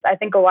I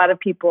think a lot of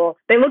people,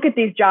 they look at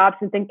these jobs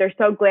and think they're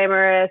so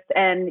glamorous,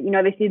 and,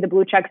 they see the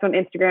blue checks on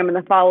Instagram and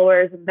the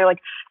followers, and they're like,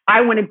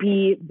 I want to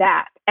be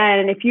that.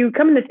 And if you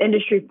come in this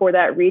industry for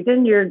that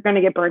reason, you're going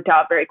to get burnt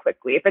out very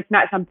quickly if it's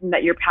not something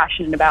that you're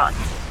passionate about.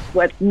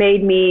 What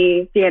made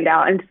me stand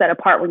out and set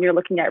apart when you're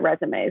looking at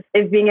resumes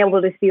is being able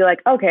to see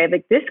okay,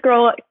 this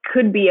girl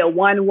could be a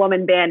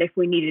one-woman band if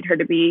we needed her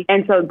to be.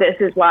 And so this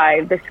is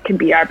why this can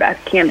be our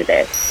best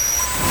candidate.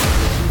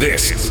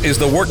 This is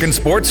the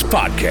WorkInSports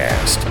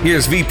podcast.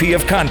 Here's VP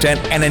of Content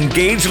and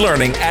Engaged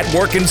Learning at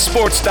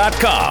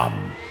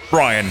WorkInSports.com,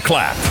 Brian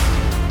Clapp.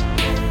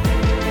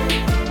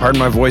 Pardon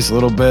my voice a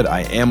little bit.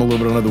 I am a little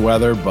bit under the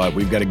weather, but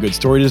we've got a good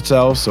story to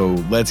tell, so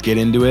let's get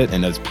into it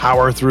and let's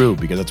power through,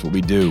 because that's what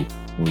we do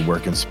when we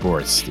work in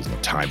sports. There's no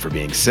time for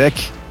being sick.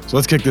 So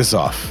let's kick this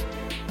off.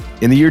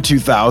 In the year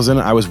 2000,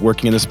 I was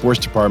working in the sports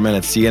department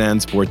at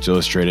CNN Sports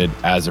Illustrated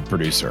as a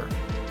producer.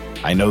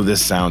 I know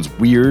this sounds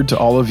weird to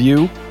all of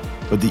you,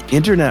 but the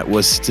internet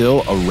was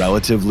still a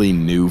relatively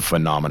new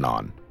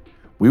phenomenon.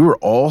 We were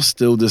all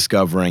still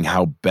discovering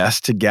how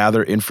best to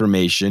gather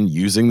information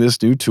using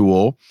this new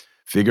tool,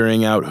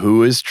 figuring out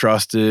who is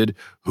trusted,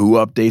 who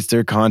updates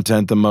their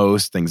content the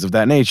most, things of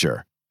that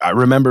nature. I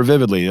remember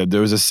vividly,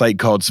 there was a site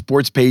called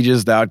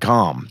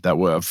sportspages.com that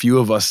a few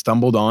of us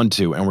stumbled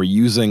onto and were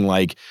using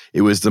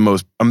it was the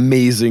most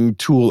amazing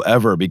tool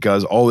ever,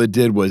 because all it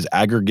did was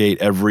aggregate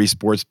every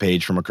sports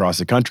page from across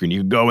the country. And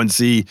you could go and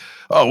see,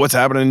 what's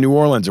happening in New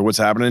Orleans, or what's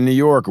happening in New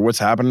York, or what's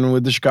happening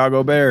with the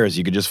Chicago Bears.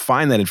 You could just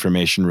find that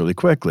information really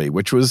quickly,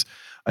 which was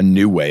a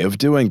new way of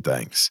doing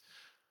things.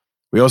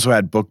 We also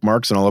had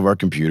bookmarks on all of our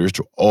computers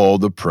to all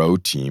the pro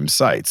team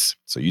sites.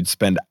 So you'd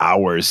spend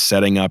hours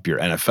setting up your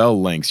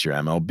NFL links, your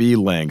MLB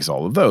links,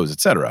 all of those,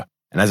 etc.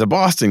 And as a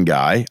Boston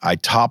guy, I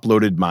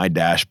top-loaded my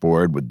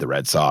dashboard with the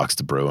Red Sox,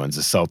 the Bruins,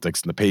 the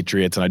Celtics, and the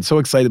Patriots. And I'd so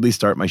excitedly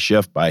start my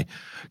shift by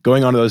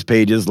going onto those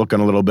pages,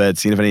 looking a little bit,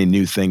 seeing if any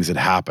new things had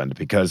happened,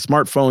 because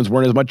smartphones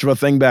weren't as much of a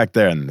thing back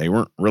then. They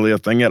weren't really a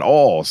thing at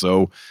all.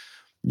 So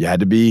you had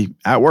to be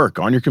at work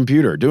on your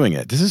computer doing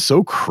it. This is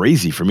so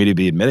crazy for me to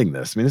be admitting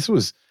this. I mean, this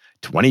was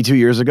 22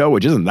 years ago,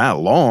 which isn't that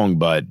long,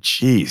 but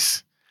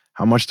geez,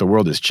 how much the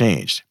world has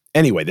changed.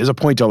 Anyway, there's a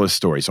point to all this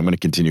story, so I'm going to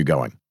continue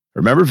going.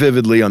 Remember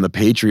vividly on the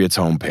Patriots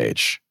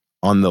homepage,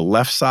 on the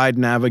left side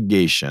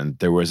navigation,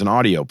 there was an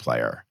audio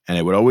player, and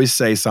it would always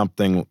say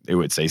something, it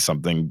would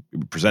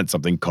present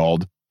something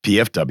called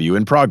PFW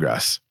in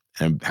progress,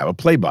 and have a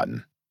play button.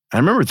 And I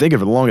remember thinking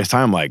for the longest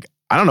time, I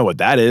don't know what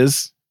that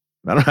is.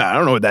 I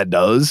don't know what that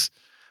does,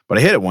 but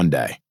I hit it one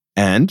day,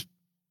 and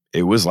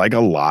it was like a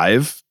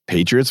live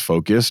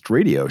Patriots-focused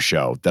radio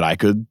show that I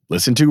could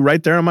listen to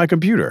right there on my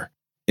computer.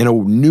 In a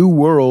new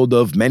world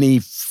of many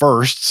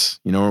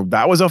firsts,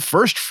 that was a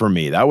first for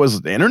me. That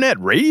was internet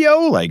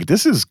radio?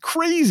 This is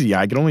crazy.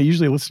 I can only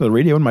usually listen to the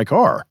radio in my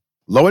car.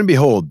 Lo and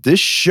behold, this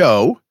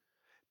show,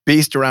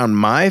 based around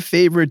my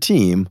favorite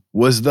team,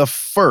 was the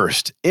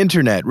first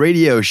internet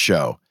radio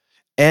show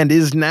and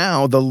is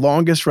now the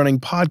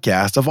longest-running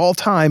podcast of all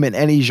time in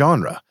any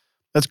genre.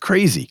 That's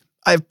crazy.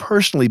 I've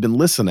personally been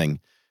listening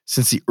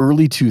since the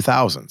early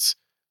 2000s,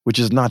 which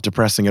is not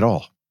depressing at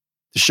all.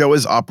 The show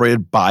is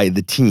operated by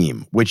the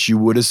team, which you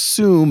would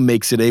assume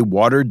makes it a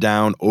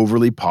watered-down,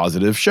 overly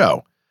positive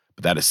show.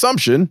 But that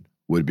assumption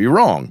would be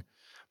wrong.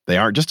 They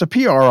aren't just a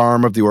PR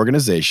arm of the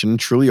organization,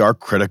 truly are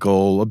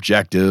critical,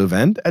 objective,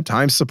 and at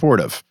times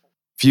supportive.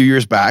 A few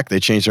years back, they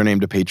changed their name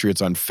to Patriots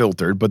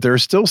Unfiltered, but there are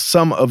still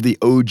some of the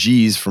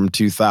OGs from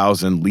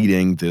 2000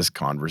 leading this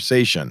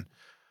conversation.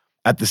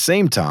 At the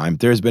same time,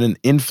 there's been an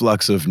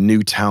influx of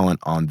new talent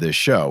on this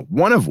show,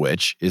 one of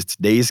which is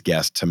today's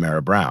guest,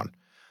 Tamara Brown,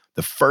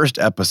 the first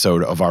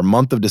episode of our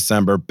month of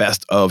December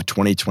Best of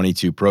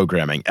 2022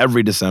 programming.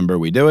 Every December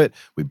we do it.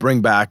 We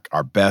bring back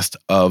our best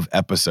of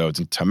episodes,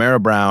 and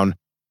Tamara Brown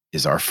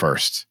is our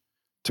first.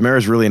 Tamara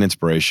is really an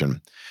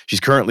inspiration.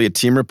 She's currently a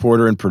team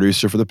reporter and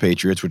producer for the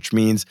Patriots, which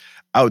means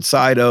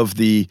outside of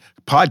the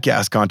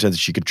podcast content that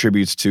she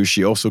contributes to,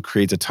 she also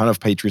creates a ton of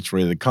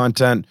Patriots-related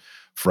content,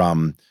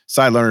 from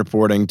sideline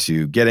reporting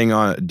to getting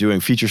on, doing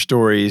feature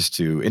stories,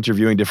 to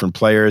interviewing different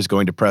players,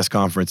 going to press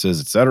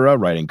conferences, etc.,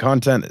 writing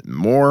content, and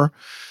more.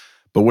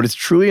 But what is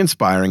truly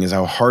inspiring is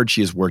how hard she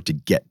has worked to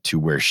get to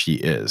where she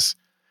is.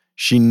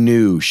 She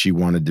knew she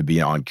wanted to be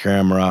on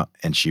camera,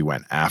 and she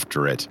went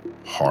after it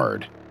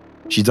hard.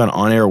 She's done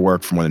on-air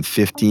work for more than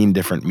 15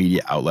 different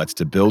media outlets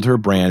to build her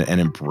brand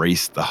and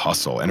embrace the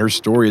hustle, and her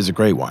story is a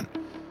great one.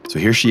 So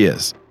here she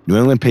is, New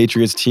England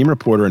Patriots team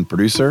reporter and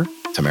producer,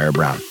 Tamara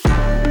Brown.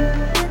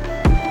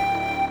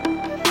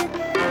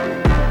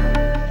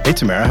 Hey,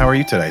 Tamara, how are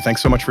you today?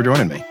 Thanks so much for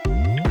joining me.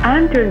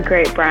 I'm doing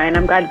great, Brian.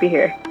 I'm glad to be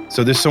here.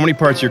 So there's so many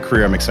parts of your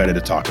career I'm excited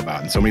to talk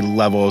about, and so many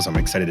levels I'm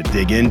excited to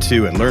dig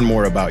into and learn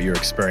more about your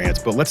experience.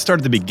 But let's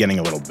start at the beginning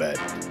a little bit.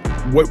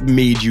 What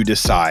made you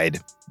decide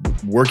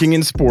working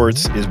in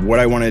sports is what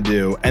I want to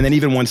do? And then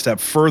even one step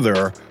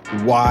further,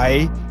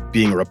 why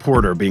being a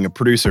reporter, being a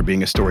producer,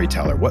 being a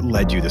storyteller? What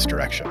led you this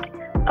direction?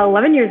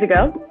 11 years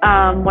ago,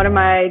 one of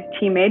my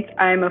teammates,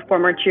 I'm a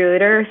former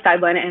cheerleader,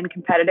 sideline and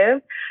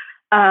competitive,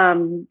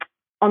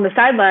 on the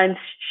sidelines,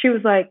 she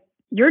was like,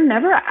 you're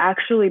never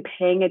actually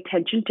paying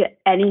attention to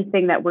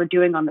anything that we're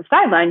doing on the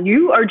sideline.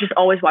 You are just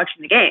always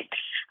watching the game.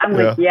 I'm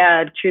like,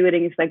 yeah,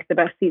 cheerleading is like the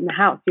best seat in the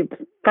house. You have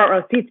front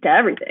row seats to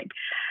everything.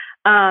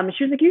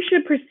 She was like, you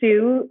should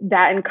pursue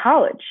that in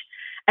college.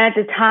 And at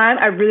the time,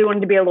 I really wanted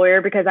to be a lawyer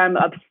because I'm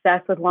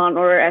obsessed with Law and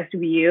Order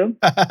SVU.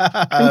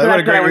 So what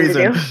a great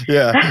reason.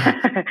 Yeah.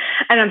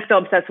 And I'm still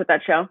obsessed with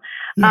that show.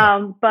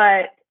 Yeah.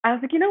 But I was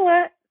like, you know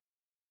what?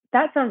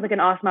 That sounds like an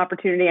awesome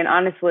opportunity. And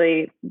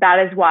honestly, that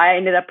is why I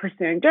ended up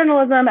pursuing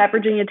journalism at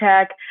Virginia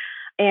Tech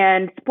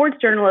and sports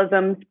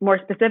journalism more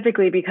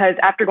specifically, because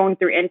after going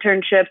through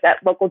internships at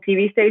local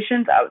TV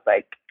stations, I was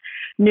like,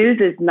 news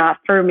is not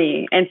for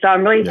me. And so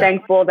I'm really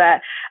thankful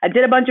that I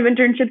did a bunch of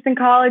internships in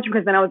college,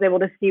 because then I was able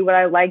to see what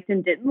I liked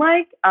and didn't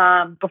like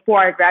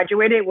before I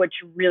graduated, which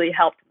really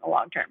helped in the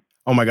long term.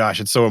 Oh my gosh,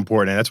 it's so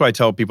important. And that's why I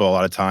tell people a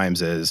lot of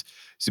times is,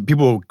 so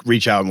people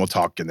reach out and we'll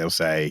talk and they'll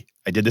say,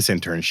 I did this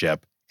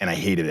internship and I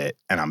hated it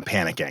and I'm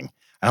panicking.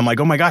 And I'm like,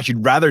 oh my gosh,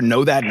 you'd rather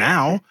know that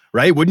now,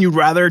 right? Wouldn't you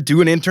rather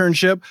do an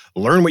internship,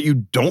 learn what you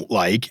don't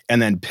like,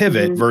 and then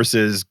pivot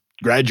versus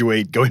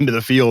graduate, go into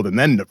the field, and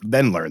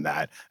then learn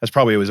that? That's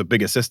probably, it was a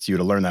big assist to you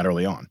to learn that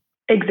early on.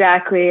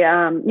 Exactly.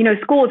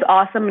 School was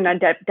awesome, and I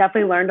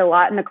definitely learned a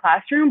lot in the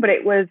classroom, but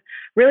it was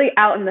really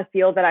out in the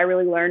field that I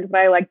really learned what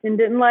I liked and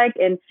didn't like.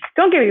 And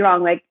don't get me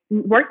wrong, like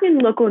working in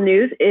local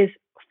news is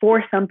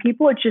for some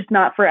people, it's just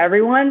not for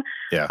everyone.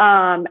 Yeah.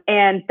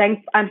 And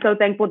I'm so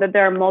thankful that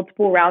there are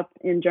multiple routes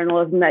in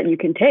journalism that you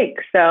can take.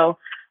 So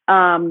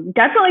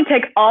definitely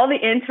take all the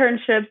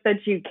internships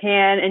that you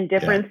can in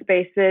different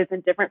spaces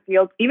and different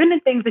fields, even in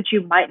things that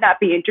you might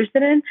not be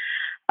interested in,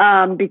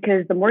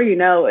 because the more you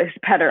know is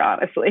better,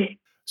 honestly.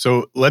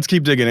 So let's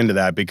keep digging into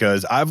that,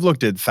 because I've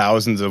looked at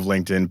thousands of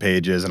LinkedIn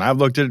pages and I've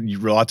looked at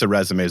lots of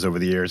resumes over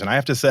the years. And I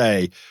have to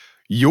say,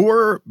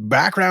 your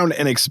background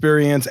and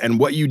experience and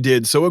what you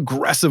did so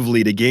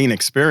aggressively to gain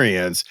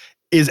experience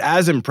is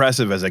as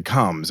impressive as it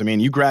comes. I mean,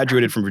 you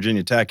graduated from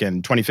Virginia Tech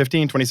in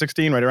 2015,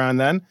 2016, right around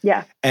then.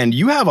 Yeah. And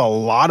you have a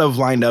lot of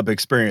lined up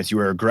experience. You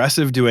were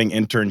aggressive doing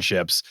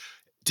internships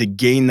to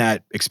gain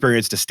that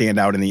experience to stand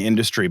out in the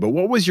industry. But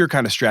what was your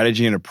kind of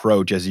strategy and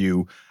approach as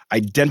you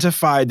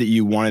identified that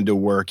you wanted to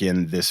work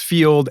in this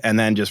field and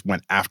then just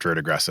went after it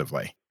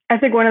aggressively? I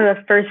think one of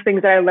the first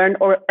things that I learned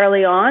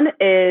early on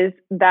is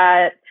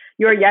that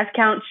your yes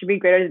count should be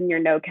greater than your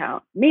no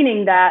count,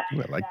 meaning that I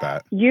like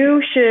that.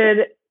 You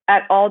should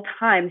at all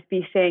times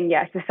be saying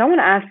yes. If someone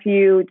asks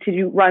you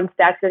to run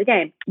stats at a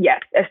game,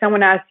 yes. If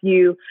someone asks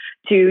you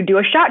to do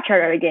a shot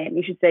chart at a game,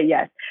 you should say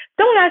yes.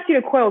 If someone asks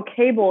you to coil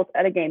cables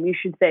at a game, you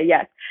should say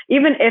yes.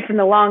 Even if in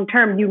the long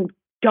term you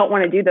don't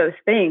want to do those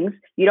things,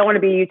 you don't want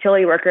to be a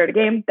utility worker at a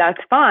game, that's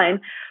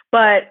fine.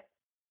 But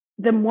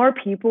the more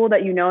people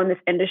that you know in this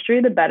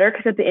industry, the better.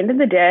 Because at the end of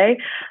the day,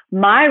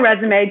 my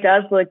resume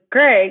does look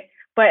great,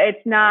 but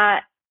it's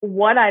not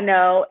what I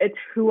know, it's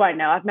who I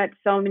know. I've met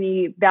so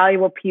many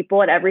valuable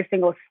people at every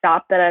single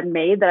stop that I've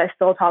made that I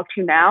still talk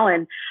to now,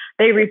 and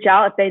they reach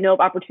out if they know of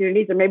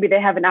opportunities, or maybe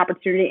they have an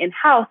opportunity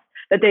in-house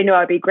that they know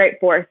I'd be great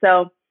for.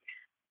 So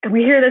we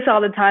hear this all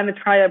the time. It's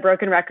probably a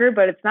broken record,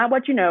 but it's not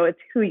what you know, it's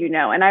who you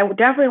know. And I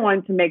definitely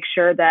wanted to make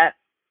sure that,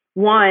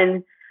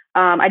 one,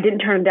 I didn't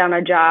turn down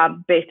a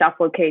job based off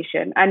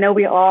location. I know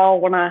we all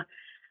want to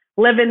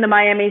live in the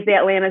Miamis, the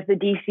Atlantas, the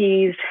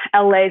DCs,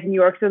 LAs, New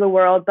Yorks of the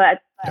world,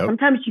 but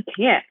sometimes you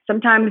can't.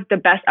 Sometimes the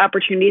best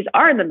opportunities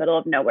are in the middle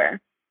of nowhere,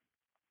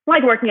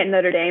 like working at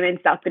Notre Dame in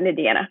South Bend,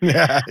 Indiana.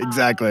 Yeah,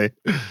 exactly.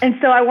 And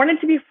so I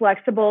wanted to be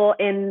flexible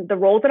in the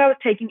roles that I was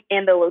taking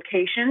and the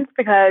locations,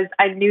 because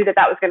I knew that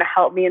was going to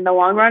help me in the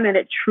long run, and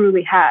it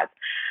truly has.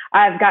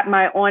 I've got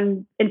my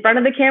on in front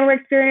of the camera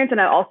experience,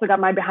 and I also got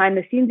my behind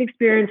the scenes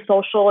experience,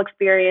 social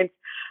experience,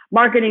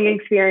 marketing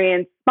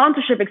experience,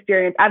 sponsorship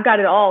experience. I've got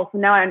it all. So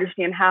now I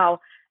understand how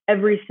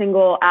every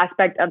single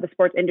aspect of the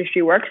sports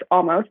industry works,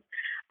 almost.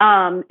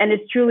 And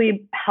it's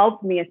truly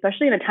helped me,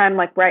 especially in a time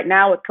like right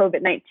now with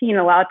COVID-19,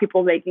 a lot of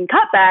people making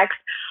cutbacks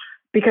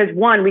because,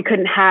 one, we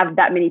couldn't have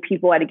that many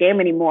people at a game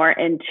anymore.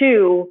 And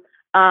two,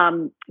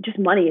 just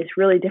money is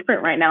really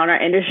different right now in our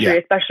industry,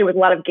 especially with a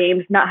lot of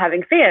games not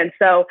having fans.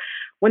 So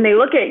when they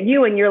look at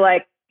you and you're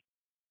like,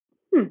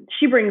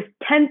 she brings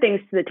 10 things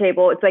to the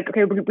table, it's like,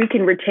 okay, we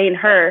can retain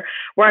her,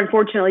 where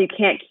unfortunately you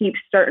can't keep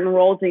certain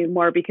roles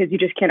anymore because you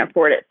just can't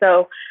afford it.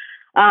 So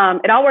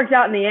it all works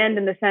out in the end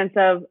in the sense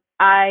of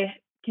I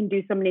can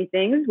do so many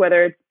things,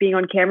 whether it's being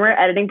on camera,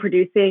 editing,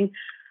 producing,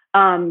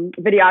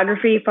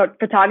 videography,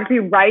 photography,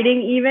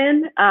 writing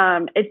even.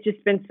 It's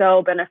just been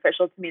so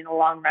beneficial to me in the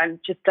long run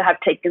just to have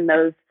taken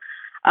those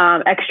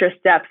extra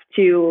steps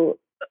to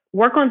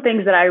work on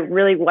things that I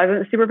really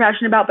wasn't super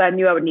passionate about, but I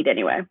knew I would need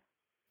anyway.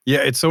 Yeah,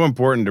 it's so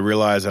important to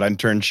realize that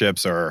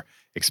internships are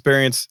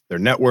experience, they're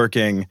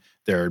networking,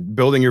 they're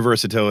building your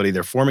versatility,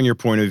 they're forming your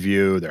point of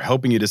view, they're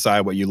helping you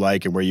decide what you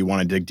like and where you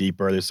want to dig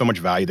deeper. There's so much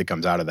value that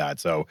comes out of that.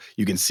 So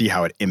you can see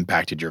how it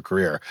impacted your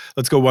career.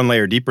 Let's go one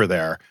layer deeper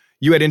there.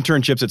 You had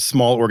internships at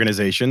small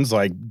organizations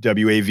like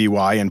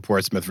WAVY in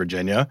Portsmouth,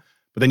 Virginia,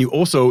 but then you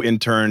also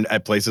interned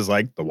at places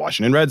like the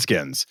Washington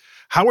Redskins.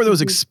 How are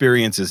those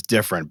experiences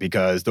different?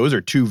 Because those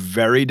are two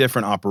very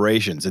different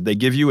operations. Did they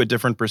give you a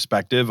different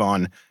perspective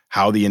on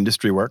how the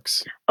industry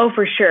works? Oh,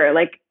 for sure.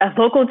 Like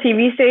local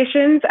TV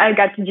stations, I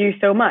got to do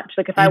so much.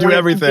 Like if I wanted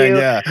everything,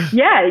 to do,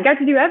 you got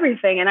to do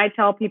everything. And I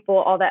tell people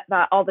all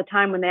the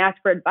time when they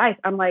ask for advice.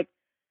 I'm like,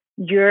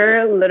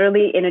 you're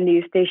literally in a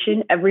news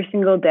station every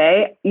single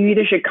day. You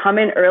either should come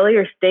in early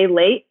or stay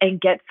late and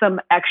get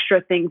some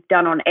extra things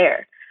done on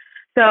air.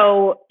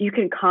 So you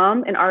can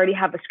come and already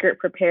have a script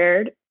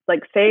prepared.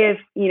 Like say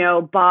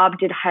if, Bob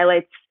did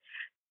highlights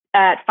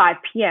at 5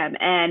 p.m.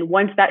 and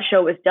once that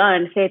show was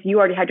done, say if you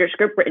already had your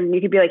script written,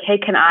 you could be like, hey,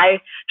 can I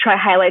try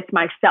highlights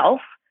myself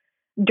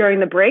during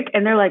the break?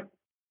 And they're like,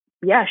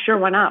 yeah, sure,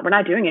 why not? We're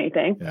not doing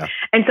anything. Yeah.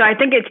 And so I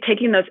think it's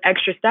taking those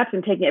extra steps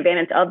and taking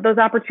advantage of those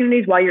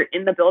opportunities while you're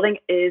in the building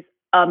is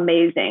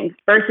amazing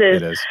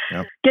versus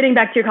getting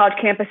back to your college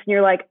campus and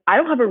you're like, I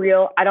don't have a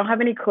reel. I don't have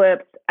any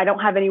clips. I don't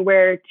have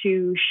anywhere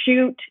to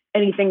shoot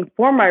anything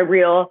for my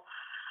reel.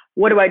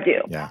 What do I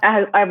do? Yeah.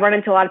 I've run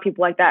into a lot of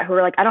people like that who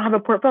are like, I don't have a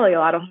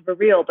portfolio. I don't have a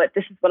reel, but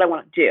this is what I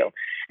want to do.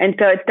 And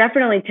so it's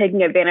definitely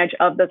taking advantage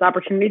of those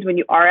opportunities when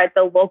you are at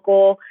the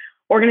local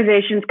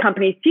organizations,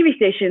 companies, TV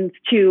stations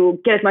to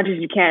get as much as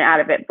you can out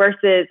of it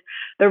versus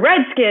the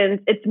Redskins.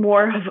 It's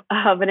more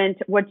of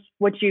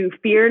what you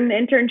fear in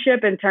an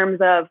internship in terms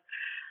of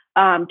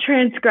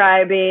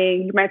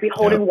transcribing. You might be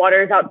holding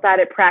waters outside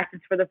at practice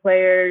for the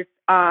players.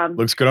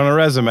 Looks good on a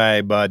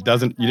resume, but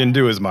you didn't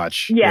do as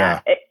much.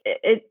 Yeah.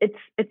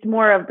 It's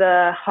more of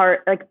the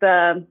heart, like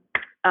the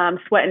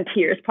sweat and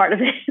tears part of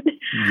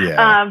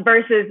it.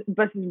 Versus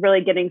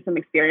really getting some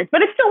experience,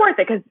 but it's still worth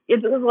it because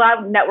there's a lot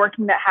of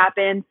networking that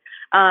happens,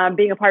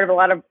 being a part of a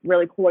lot of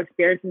really cool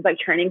experiences like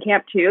training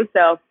camp too.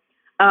 So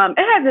it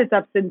has its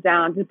ups and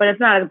downs, but it's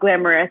not as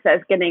glamorous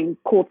as getting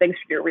cool things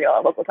for your reel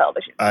on local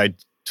television. I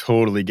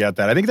totally get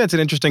that. I think that's an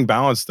interesting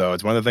balance though.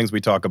 It's one of the things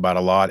we talk about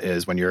a lot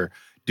is when you're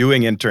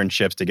doing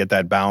internships to get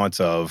that balance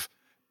of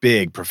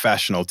big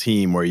professional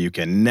team where you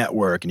can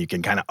network and you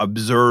can kind of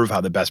observe how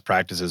the best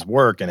practices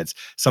work. And it's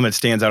something that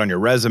stands out on your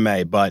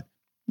resume, but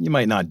you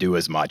might not do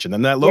as much. And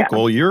then that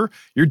local, you're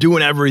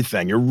doing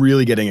everything. You're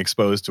really getting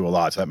exposed to a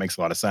lot. So that makes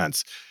a lot of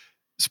sense.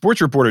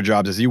 Sports reporter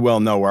jobs, as you well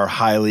know, are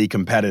highly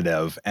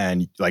competitive.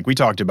 And like we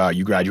talked about,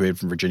 you graduated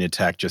from Virginia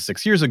Tech just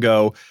 6 years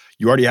ago.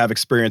 You already have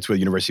experience with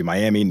University of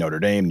Miami, Notre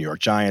Dame, New York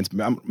Giants,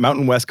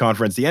 Mountain West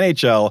Conference, the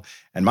NHL,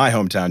 and my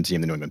hometown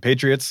team, the New England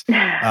Patriots.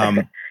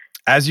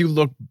 As you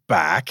look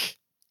back,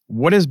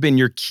 what has been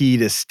your key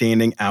to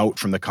standing out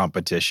from the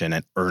competition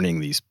and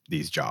earning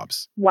these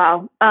jobs?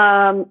 Wow.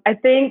 I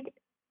think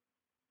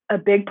a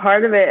big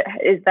part of it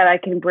is that I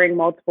can bring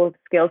multiple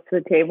skills to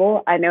the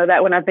table. I know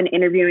that when I've been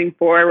interviewing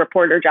for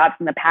reporter jobs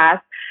in the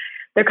past,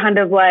 they're kind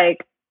of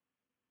like,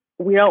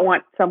 we don't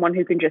want someone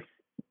who can just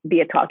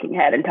be a talking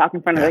head and talk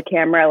in front of the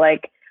camera.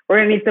 Like, we're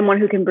going to need someone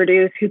who can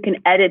produce, who can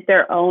edit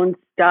their own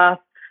stuff,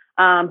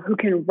 who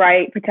can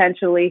write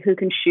potentially, who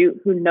can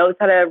shoot, who knows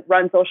how to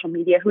run social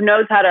media, who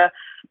knows how to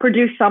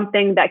produce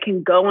something that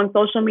can go on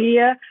social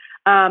media.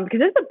 Because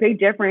there's a big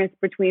difference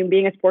between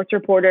being a sports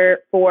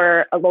reporter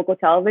for a local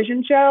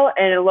television show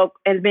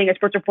and being a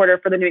sports reporter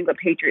for the New England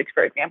Patriots,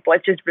 for example.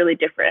 It's just really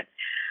different.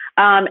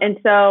 And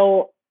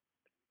so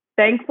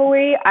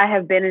thankfully, I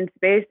have been in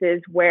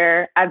spaces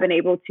where I've been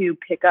able to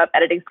pick up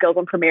editing skills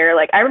on Premiere.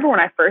 Like I remember when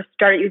I first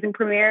started using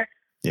Premiere,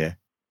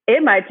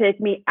 it might take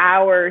me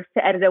hours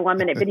to edit a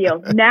 1-minute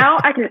video. Now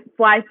I can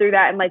fly through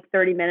that in like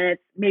 30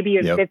 minutes, maybe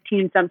even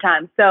 15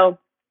 sometimes. So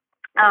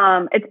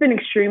it's been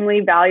extremely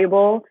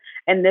valuable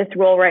in this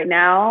role right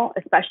now,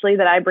 especially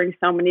that I bring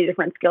so many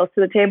different skills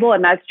to the table.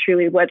 And that's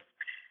truly what's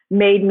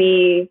made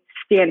me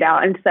stand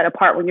out and set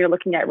apart when you're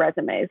looking at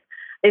resumes,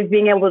 is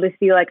being able to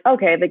see like,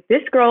 okay, like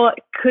this girl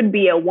could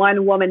be a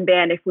 1-woman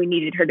band if we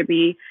needed her to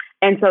be.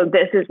 And so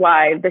this is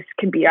why this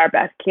could be our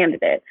best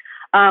candidate,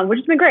 which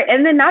has been great.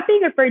 And then not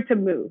being afraid to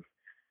move.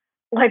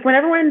 Like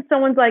whenever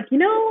someone's like,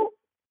 when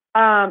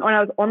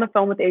I was on the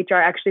phone with HR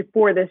actually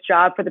for this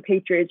job for the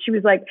Patriots, she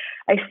was like,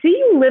 I see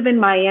you live in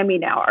Miami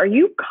now. Are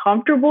you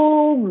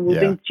comfortable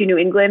moving to New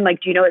England?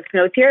 Like, do you know it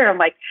snows here? And I'm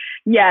like,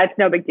 yeah, it's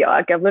no big deal.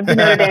 Like I've lived in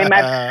Notre Dame.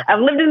 I've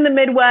lived in the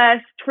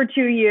Midwest for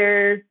 2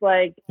 years.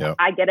 Like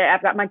I get it.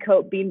 I've got my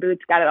coat, bean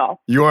boots, got it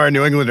all. You are a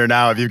New Englander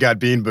now. If you've got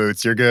bean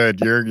boots, you're good.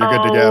 You're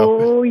good to go.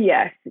 Oh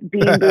yes.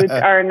 Bean boots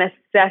are a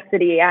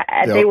necessity.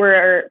 They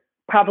were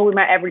probably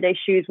my everyday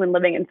shoes when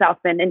living in South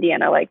Bend,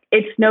 Indiana. Like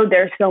it snowed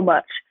there so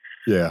much.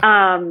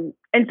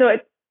 And so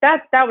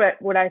that's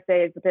what I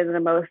say has been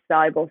the most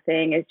valuable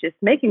thing, is just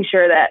making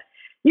sure that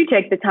you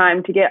take the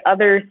time to get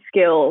other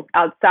skills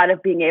outside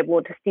of being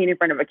able to stand in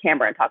front of a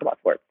camera and talk about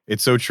sports.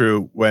 It's so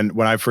true. When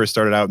I first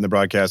started out in the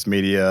broadcast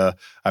media,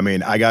 I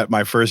mean, I got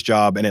my first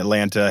job in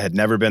Atlanta, had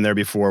never been there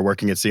before,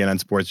 working at CNN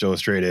Sports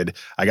Illustrated.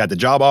 I got the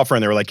job offer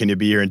and they were like, can you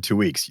be here in 2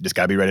 weeks? You just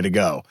got to be ready to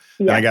go.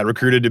 And I got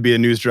recruited to be a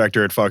news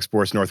director at Fox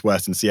Sports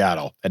Northwest in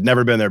Seattle. Had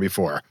never been there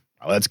before.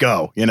 Let's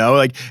go, and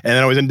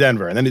then I was in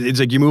Denver, and then it's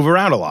like you move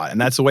around a lot,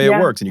 and that's the way it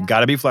works. And you got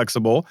to be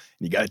flexible,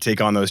 and you got to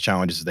take on those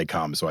challenges as they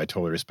come. So I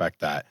totally respect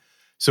that.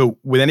 So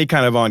with any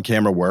kind of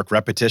on-camera work,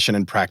 repetition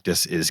and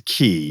practice is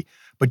key,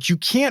 but you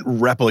can't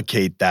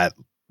replicate that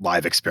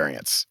live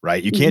experience,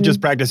 right? You can't just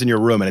practice in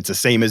your room and it's the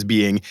same as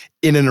being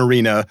in an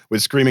arena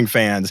with screaming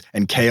fans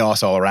and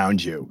chaos all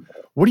around you.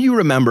 What do you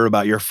remember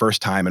about your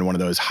first time in one of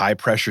those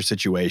high-pressure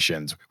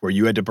situations where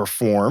you had to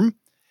perform?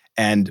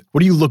 And what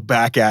do you look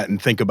back at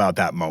and think about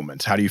that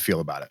moment? How do you feel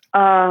about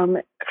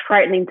it?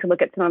 Frightening to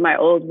look at some of my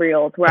old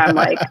reels where I'm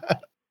like,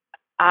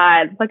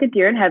 I look like a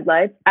deer in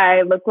headlights.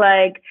 I look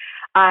like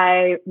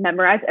I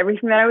memorized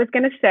everything that I was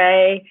going to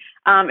say.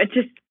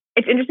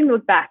 It's interesting to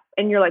look back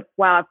and you're like,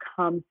 wow, I've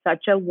come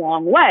such a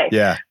long way.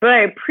 Yeah. But I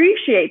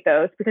appreciate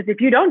those because if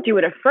you don't do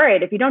it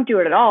afraid, if you don't do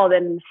it at all,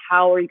 then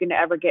how are you going to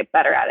ever get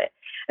better at it?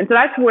 And so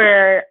that's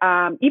where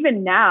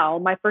even now,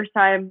 my first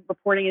time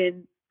reporting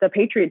in the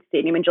Patriots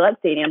Stadium, in Gillette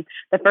Stadium,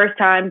 the first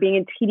time being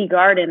in TD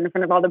Garden in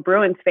front of all the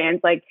Bruins fans,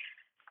 like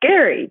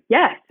scary,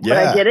 yes, but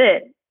I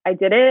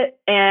did it.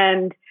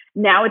 And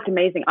now it's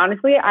amazing.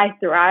 Honestly, I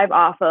thrive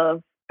off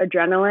of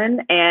adrenaline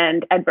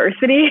and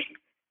adversity.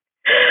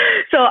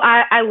 So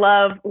I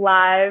love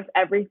live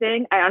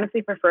everything. I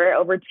honestly prefer it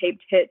over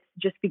taped hits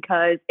just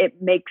because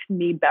it makes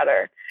me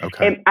better.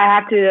 Okay. I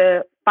have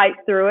to fight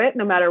through it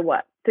no matter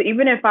what. So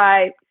even if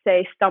I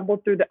say stumble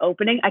through the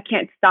opening, I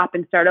can't stop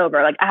and start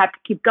over. Like I have to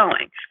keep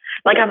going.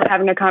 Like I'm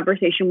having a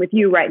conversation with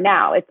you right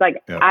now. It's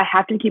like I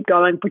have to keep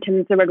going, pretend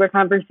it's a regular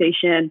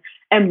conversation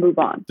and move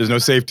on. There's no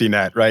safety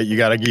net, right? You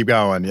got to keep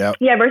going. Yeah.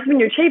 Yeah. Versus when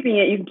you're taping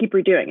it, you can keep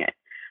redoing it.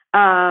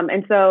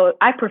 And so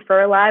I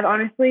prefer live,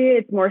 honestly.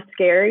 It's more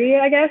scary,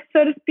 I guess,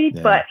 so to speak.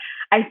 Yeah. But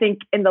I think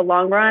in the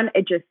long run,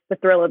 the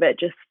thrill of it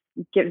just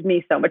gives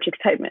me so much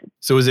excitement.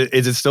 So is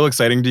it still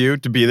exciting to you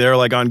to be there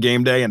like on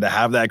game day and to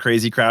have that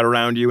crazy crowd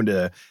around you and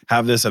to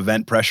have this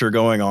event pressure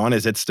going on?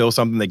 Is it still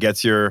something that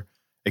gets your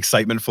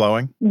excitement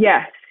flowing?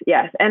 Yes.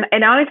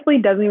 And honestly,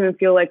 it doesn't even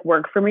feel like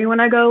work for me when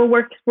I go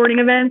work sporting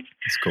events.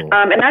 That's cool.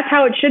 And that's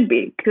how it should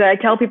be. Because I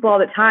tell people all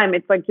the time,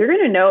 it's like, you're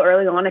going to know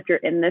early on if you're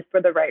in this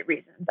for the right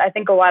reasons. I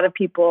think a lot of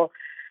people,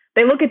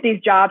 they look at these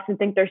jobs and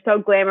think they're so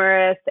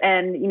glamorous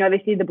and,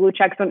 they see the blue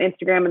checks on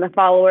Instagram and the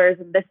followers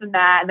and this and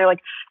that. And they're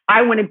like,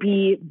 I want to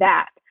be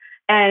that.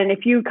 And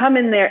if you come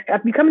in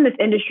this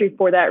industry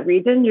for that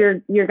reason,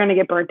 you're going to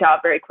get burnt out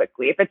very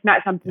quickly if it's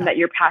not something that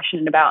you're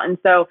passionate about. And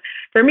so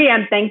for me,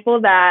 I'm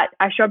thankful that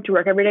I show up to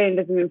work every day and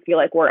it doesn't even feel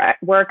like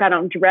work. I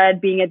don't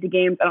dread being at the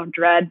games. I don't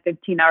dread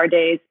 15-hour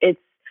days.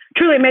 It's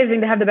truly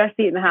amazing to have the best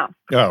seat in the house.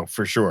 Oh,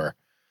 for sure.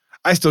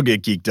 I still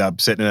get geeked up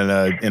sitting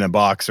in a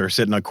box or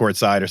sitting on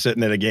courtside or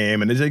sitting at a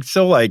game. And it's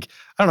still like,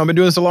 I don't know, I've been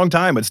doing this a long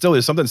time, but still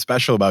there's something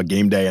special about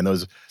game day and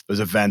those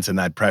events and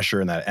that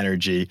pressure and that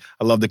energy.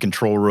 I love the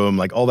control room.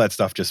 Like all that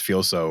stuff just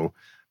feels so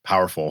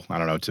powerful, I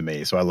don't know, to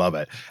me. So I love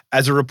it.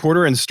 As a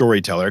reporter and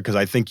storyteller, because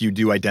I think you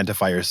do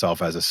identify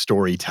yourself as a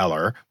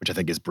storyteller, which I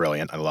think is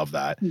brilliant. I love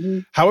that.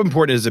 Mm-hmm. How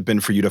important has it been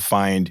for you to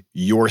find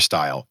your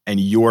style and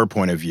your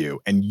point of view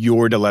and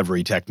your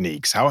delivery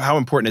techniques? How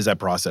important has that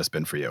process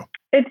been for you?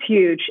 It's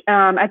huge.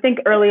 I think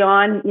early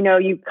on,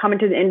 you come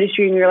into the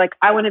industry and you're like,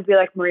 I want to be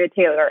like Maria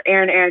Taylor or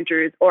Aaron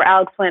Andrews or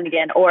Alex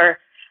Flanagan or,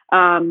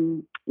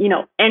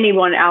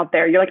 anyone out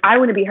there. You're like, I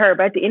want to be her.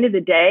 But at the end of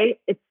the day,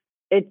 it's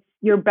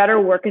your better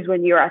work is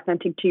when you're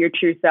authentic to your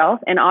true self.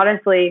 And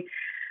honestly,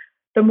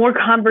 the more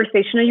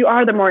conversational you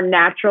are, the more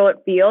natural it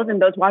feels. And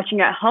those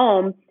watching at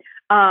home,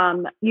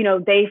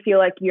 they feel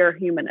like you're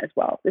human as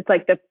well. It's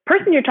like the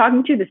person you're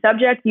talking to, the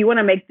subject, you want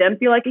to make them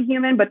feel like a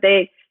human, but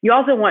you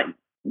also want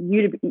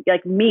you to be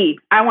like me.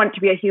 I want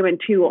to be a human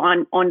too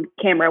on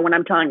camera when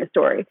I'm telling a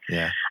story.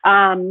 Yeah.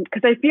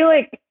 Because I feel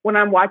like when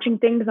I'm watching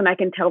things and I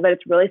can tell that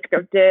it's really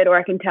scripted, or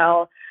I can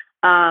tell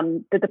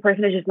that the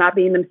person is just not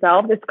being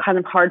themselves, it's kind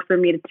of hard for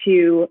me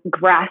to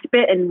grasp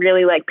it and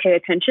really like pay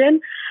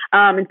attention.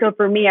 And so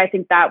for me, I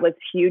think that was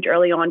huge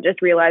early on,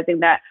 just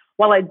realizing that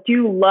while I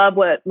do love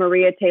what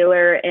Maria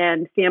Taylor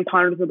and Sam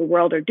Ponders of the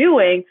world are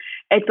doing,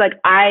 it's like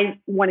I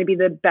want to be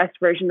the best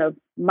version of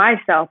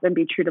myself and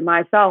be true to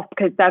myself,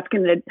 because that's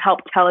going to help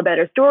tell a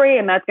better story,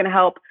 and that's going to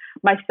help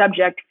my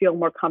subject feel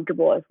more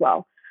comfortable as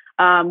well.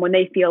 When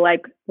they feel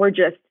like we're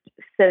just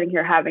sitting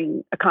here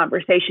having a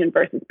conversation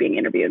versus being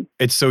interviewed.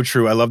 It's so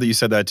true. I love that you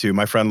said that too.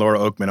 My friend Laura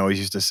Oakman always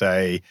used to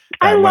say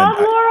that I love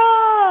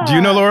Laura. Do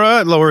you know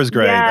Laura? Laura's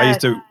great.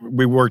 Yes.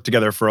 We worked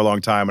together for a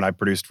long time and I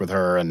produced with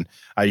her, and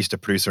I used to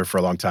produce her for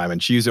a long time.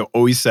 And she used to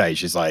always say,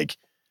 she's like,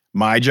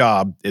 my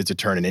job is to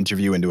turn an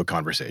interview into a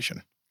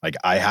conversation. Like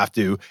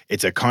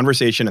it's a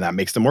conversation and that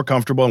makes them more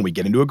comfortable and we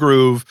get into a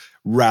groove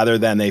rather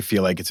than they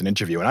feel like it's an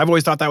interview. And I've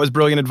always thought that was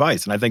brilliant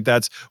advice. And I think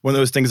that's one of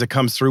those things that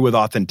comes through with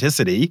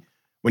authenticity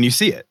when you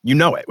see it. You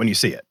know it when you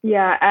see it.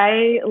 Yeah,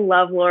 I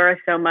love Laura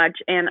so much,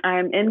 and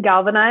I'm in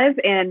Galvanize.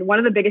 And one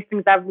of the biggest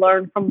things I've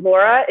learned from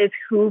Laura is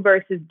who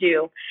versus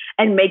do,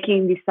 and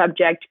making the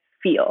subject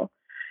feel.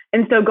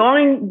 And so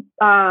going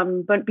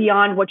but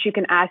beyond what you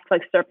can ask,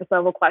 like surface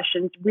level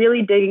questions,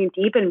 really digging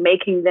deep and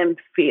making them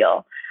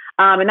feel.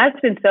 And that's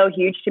been so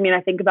huge to me. And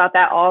I think about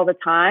that all the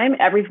time.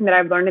 Everything that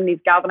I've learned in these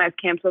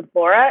Galvanized camps with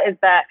Laura is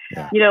that,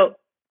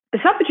 the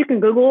stuff that you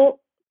can Google,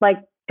 like,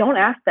 don't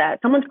ask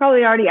that. Someone's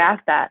probably already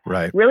asked that.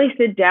 Right. Really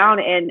sit down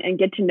and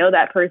get to know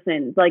that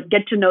person, like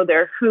get to know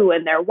their who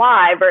and their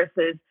why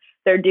versus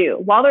their do.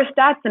 While their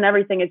stats and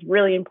everything is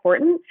really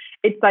important,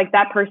 it's like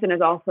that person is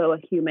also a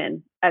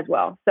human as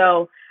well.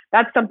 So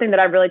that's something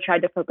that I've really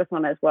tried to focus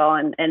on as well.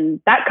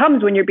 And that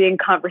comes when you're being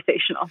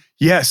conversational.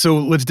 Yeah. So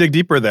let's dig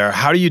deeper there.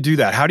 How do you do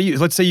that?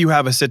 Let's say you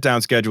have a sit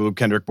down schedule with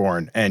Kendrick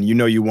Bourne and you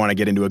know you want to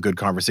get into a good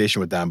conversation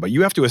with them, but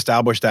you have to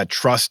establish that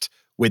trust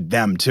with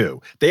them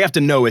too. They have to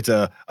know it's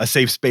a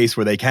safe space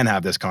where they can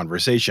have this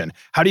conversation.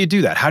 How do you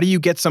do that? How do you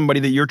get somebody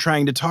that you're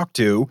trying to talk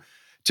to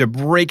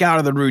break out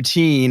of the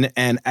routine?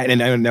 And I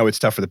know it's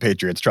tough for the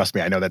Patriots. Trust me,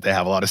 I know that they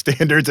have a lot of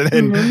standards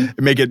and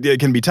make it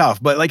can be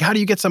tough. But like, how do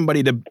you get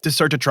somebody to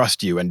start to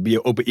trust you and be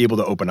able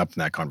to open up in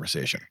that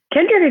conversation?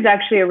 Kendrick is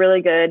actually a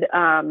really good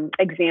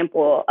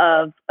example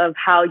of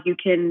how you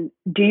can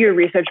do your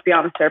research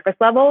beyond the surface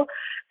level.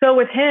 So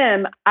with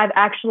him, I've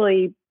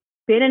actually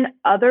been in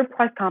other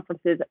press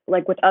conferences,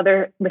 like with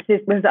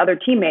his other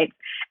teammates,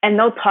 and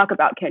they'll talk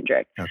about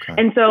Kendrick. Okay.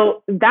 And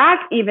so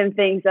that's even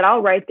things that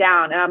I'll write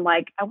down. And I'm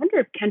like, I wonder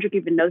if Kendrick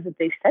even knows that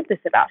they said this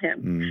about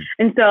him.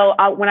 And so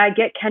when I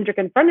get Kendrick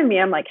in front of me,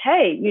 I'm like,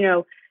 hey,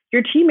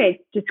 your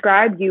teammates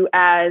describe you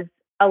as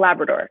a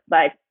Labrador,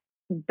 like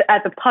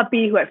as a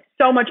puppy who has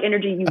so much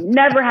energy. You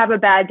never have a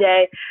bad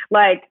day.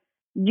 Like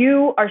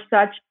you are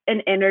such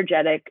an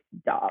energetic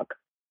dog.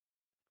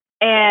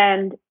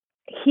 And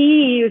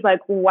he was like,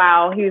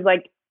 wow. He was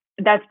like,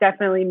 that's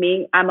definitely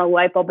me. I'm a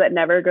light bulb that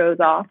never goes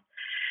off.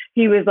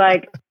 He was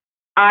like,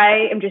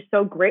 I am just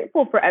so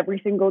grateful for every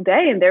single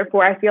day. And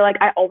therefore, I feel like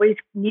I always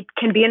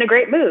can be in a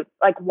great mood.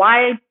 Like,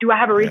 why do I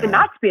have a reason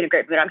not to be in a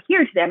great mood? I'm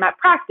here today. I'm at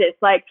practice.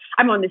 Like,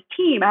 I'm on this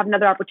team. I have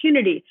another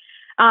opportunity.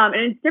 And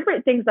it's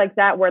different things like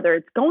that, whether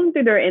it's going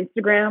through their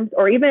Instagrams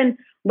or even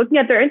looking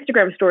at their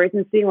Instagram stories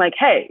and seeing like,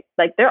 hey,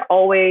 like they're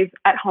always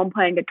at home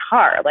playing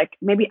guitar. Like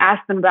maybe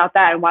ask them about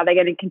that and why they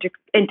get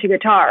into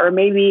guitar. Or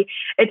maybe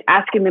it's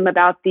asking them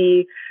about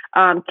the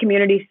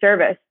community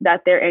service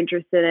that they're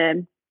interested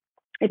in.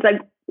 It's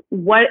like,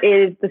 what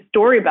is the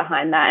story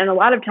behind that? And a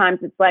lot of times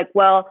it's like,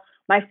 well,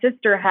 my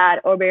sister had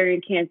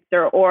ovarian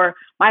cancer, or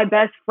my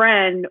best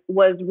friend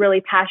was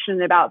really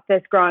passionate about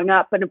this growing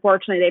up, but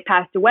unfortunately they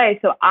passed away,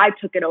 so I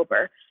took it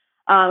over.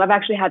 I've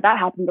actually had that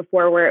happen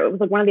before, where it was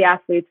like one of the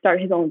athletes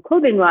started his own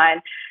clothing line,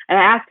 and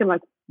I asked him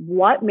like,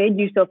 what made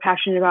you so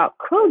passionate about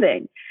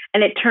clothing?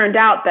 And it turned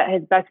out that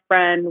his best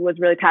friend was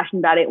really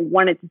passionate about it,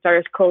 wanted to start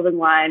his clothing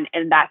line,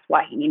 and that's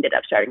why he ended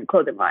up starting a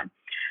clothing line.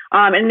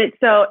 And it's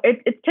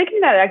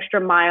taking that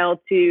extra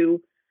mile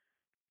to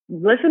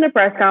listen to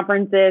press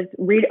conferences,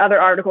 read other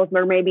articles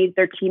where maybe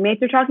their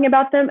teammates are talking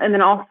about them, and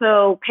then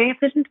also paying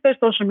attention to their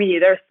social media.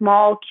 There are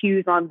small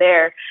cues on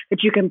there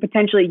that you can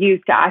potentially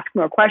use to ask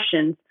more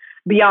questions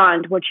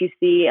beyond what you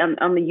see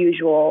on the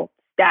usual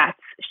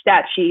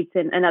stat sheets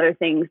and other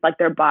things like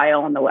their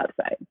bio on the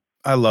website.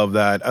 I love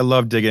that. I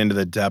love digging into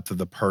the depth of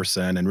the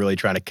person and really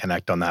trying to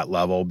connect on that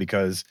level,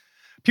 because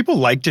people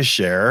like to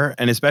share.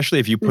 And especially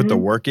if you put the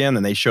work in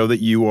and they show that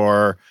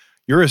you're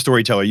a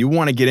storyteller, you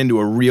want to get into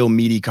a real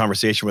meaty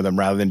conversation with them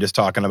rather than just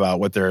talking about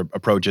what their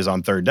approach is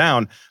on third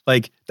down.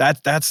 Like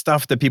that's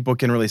stuff that people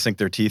can really sink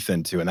their teeth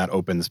into, and that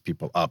opens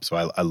people up. So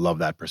I love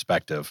that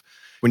perspective.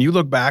 When you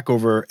look back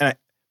over, and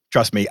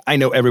trust me, I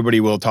know everybody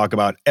will talk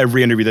about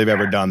every interview they've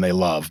ever done they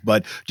love,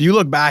 but do you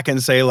look back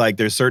and say like,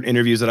 there's certain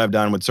interviews that I've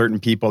done with certain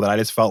people that I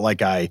just felt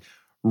like I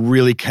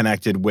really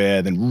connected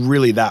with, and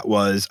really that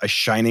was a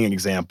shining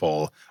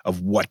example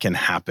of what can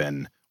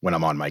happen when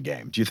I'm on my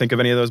game? Do you think of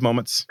any of those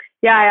moments?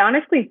 Yeah, I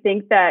honestly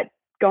think that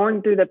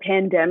going through the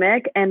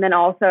pandemic and then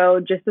also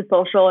just the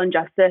social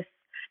injustice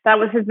that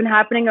has been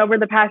happening over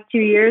the past 2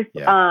 years,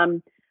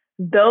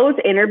 those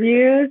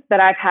interviews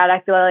that I've had,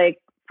 I feel like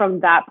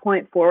from that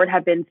point forward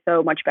have been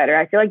so much better.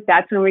 I feel like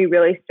that's when we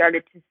really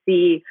started to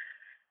see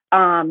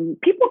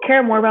people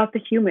care more about the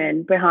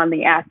human behind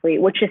the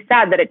athlete, which is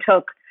sad that it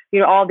took,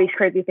 all these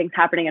crazy things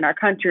happening in our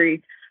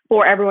country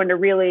for everyone to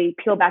really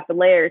peel back the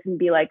layers and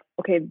be like,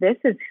 okay, this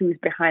is who's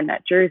behind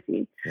that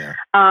jersey. Yeah.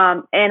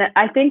 And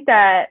I think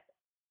that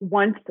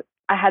once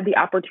I had the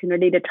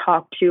opportunity to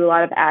talk to a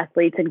lot of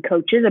athletes and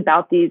coaches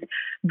about these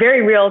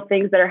very real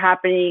things that are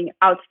happening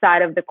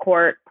outside of the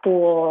court,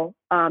 pool,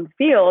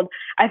 field,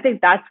 I think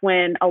that's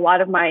when a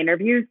lot of my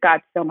interviews got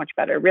so much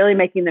better, really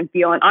making them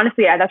feel. And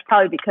honestly, that's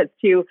probably because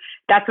too,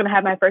 that's when I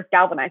had my first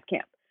galvanized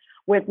camp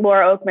with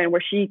Laura Oakman, where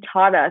she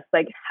taught us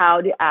like how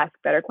to ask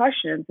better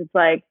questions. It's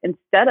like,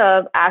 instead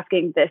of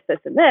asking this, this,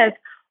 and this,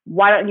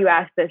 why don't you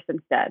ask this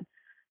instead?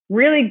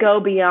 Really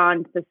go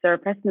beyond the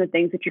surface and the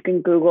things that you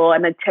can Google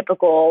and the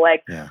typical,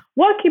 like,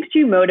 what keeps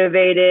you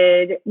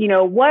motivated?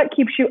 What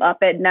keeps you up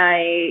at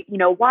night?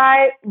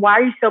 Why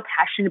are you so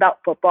passionate about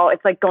football?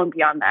 It's like going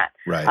beyond that.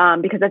 Right.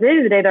 Because at the end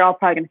of the day, they're all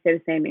probably going to say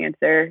the same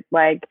answer.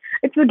 Like,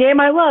 it's the game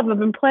I love. I've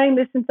been playing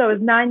this since I was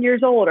 9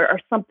 years old, or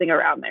something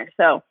around there.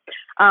 So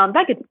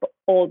that gets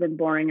old and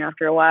boring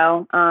after a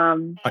while.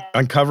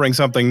 Uncovering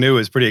something new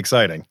is pretty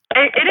exciting.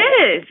 It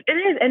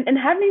is. And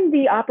having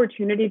the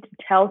opportunity to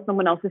tell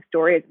someone else's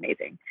story is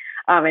amazing.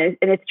 And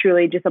it's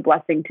truly just a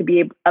blessing to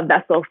be a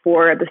vessel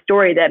for the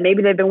story that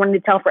maybe they've been wanting to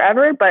tell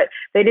forever, but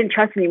they didn't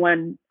trust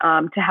anyone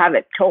to have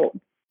it told.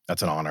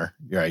 That's an honor,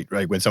 right?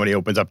 Right. When somebody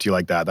opens up to you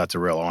like that, that's a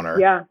real honor.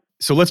 Yeah.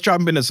 So let's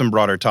jump into some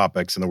broader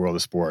topics in the world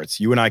of sports.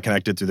 You and I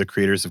connected through the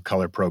Creators of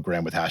Color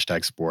program with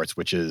 #sports,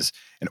 which is,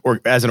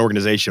 as an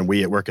organization,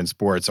 we at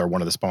WorkInSports are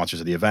one of the sponsors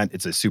of the event.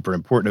 It's a super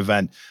important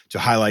event to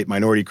highlight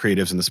minority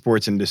creatives in the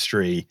sports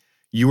industry.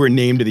 You were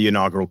named to the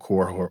inaugural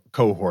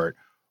cohort.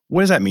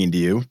 What does that mean to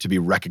you to be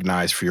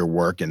recognized for your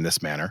work in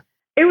this manner?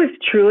 It was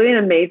truly an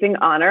amazing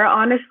honor,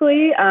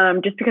 honestly,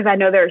 just because I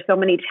know there are so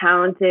many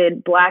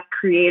talented Black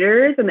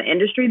creators in the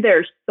industry.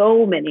 There's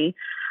so many.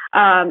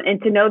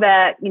 And to know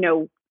that,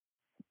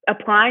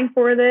 applying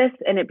for this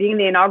and it being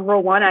the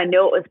inaugural one, I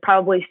know it was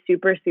probably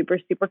super, super,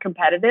 super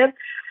competitive.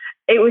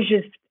 It was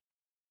just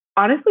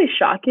honestly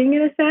shocking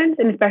in a sense,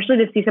 and especially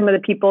to see some of the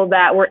people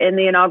that were in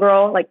the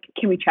inaugural, like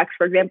Kimmy Chex,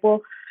 for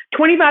example,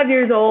 25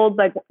 years old,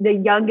 like the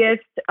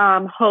youngest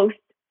host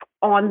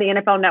on the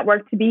NFL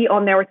Network, to be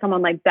on there with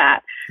someone like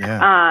that.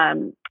 Yeah.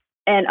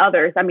 And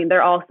others. I mean,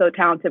 they're all so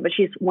talented, but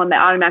she's one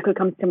that automatically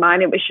comes to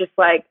mind. It was just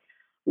like,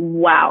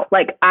 wow,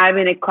 like I'm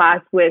in a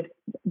class with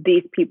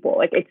these people.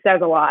 Like it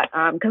says a lot.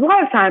 Because a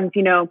lot of times,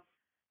 you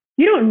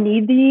don't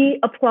need the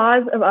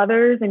applause of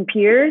others and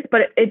peers,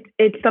 but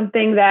it's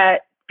something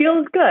that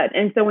feels good.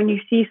 And so when you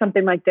see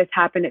something like this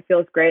happen, it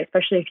feels great,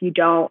 especially if you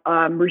don't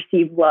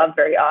receive love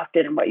very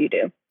often in what you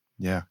do.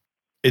 Yeah.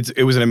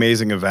 It was an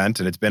amazing event,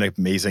 and it's been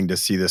amazing to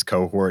see this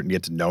cohort and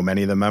get to know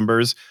many of the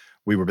members.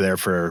 We were there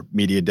for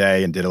Media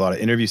Day and did a lot of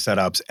interview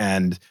setups,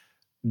 and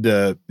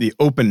the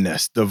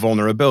openness, the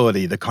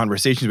vulnerability, the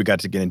conversations we got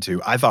to get into,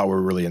 I thought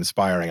were really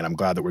inspiring, and I'm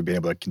glad that we've been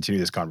able to continue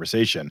this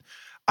conversation.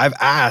 I've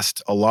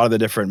asked a lot of the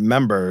different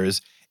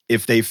members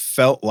if they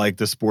felt like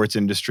the sports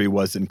industry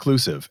was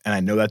inclusive. And I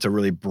know that's a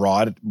really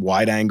broad,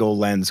 wide-angle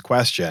lens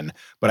question,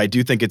 but I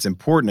do think it's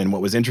important. And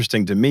what was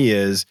interesting to me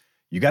is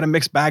you got a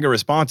mixed bag of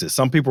responses.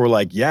 Some people were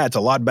like, yeah, it's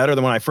a lot better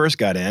than when I first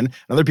got in. And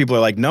other people are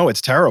like, no, it's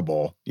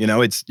terrible.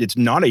 It's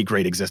not a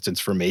great existence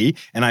for me.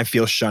 And I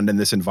feel shunned in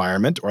this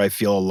environment, or I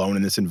feel alone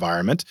in this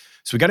environment.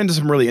 So we got into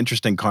some really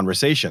interesting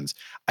conversations.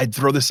 I'd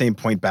throw the same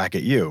point back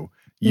at you.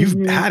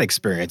 You've had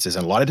experiences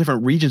in a lot of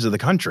different regions of the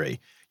country.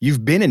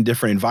 You've been in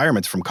different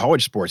environments, from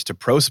college sports to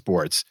pro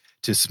sports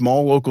to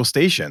small local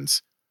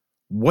stations.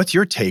 What's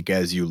your take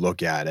as you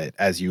look at it,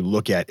 as you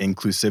look at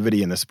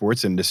inclusivity in the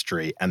sports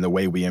industry and the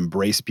way we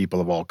embrace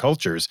people of all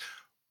cultures?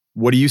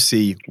 What do you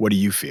see? What do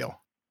you feel?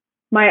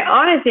 My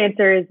honest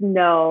answer is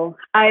no.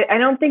 I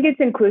don't think it's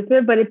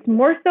inclusive, but it's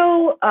more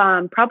so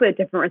probably a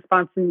different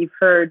response than you've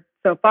heard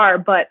so far.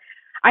 But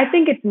I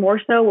think it's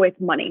more so with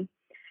money.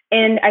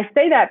 And I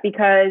say that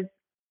because,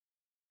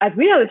 as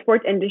we know, the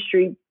sports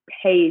industry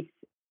pays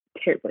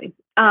terribly.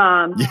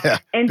 Yeah,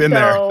 and been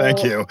there.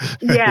 Thank you.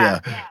 Yeah,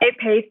 it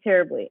pays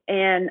terribly.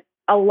 And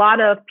a lot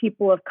of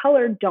people of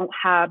color don't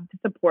have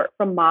the support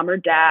from mom or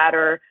dad,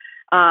 or,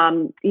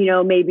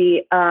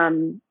 maybe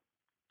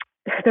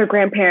their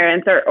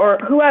grandparents or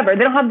whoever.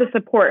 They don't have the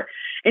support.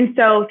 And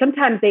so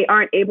sometimes we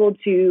aren't able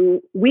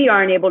to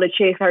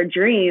chase our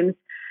dreams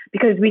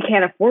because we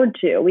can't afford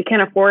to. We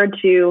can't afford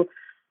to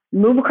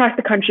move across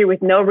the country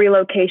with no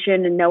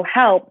relocation and no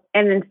help,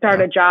 and then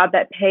start a job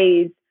that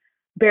pays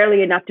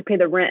barely enough to pay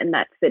the rent in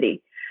that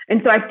city.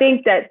 And so I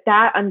think that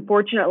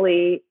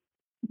unfortunately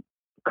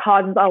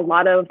causes a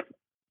lot of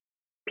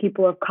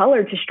people of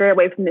color to stray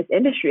away from this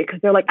industry,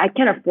 because they're like, I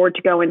can't afford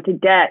to go into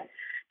debt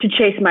to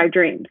chase my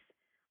dreams.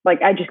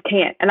 Like, I just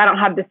can't. And I don't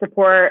have the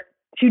support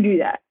to do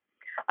that.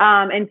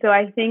 And so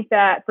I think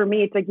that for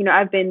me, it's like,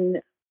 I've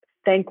been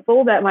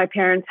thankful that my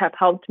parents have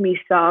helped me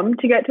some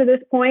to get to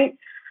this point.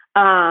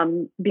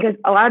 Because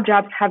a lot of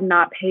jobs have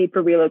not paid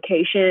for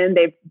relocation.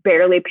 They've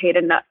barely paid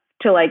enough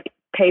to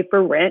pay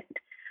for rent.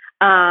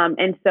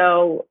 And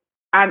so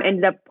I'm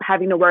ended up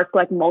having to work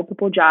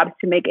multiple jobs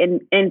to make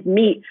ends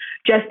meet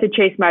just to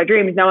chase my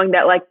dreams, knowing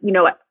that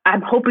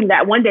I'm hoping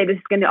that one day this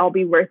is going to all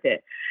be worth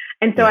it.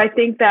 And so I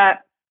think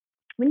that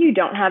when you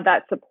don't have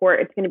that support,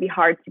 it's going to be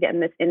hard to get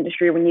in this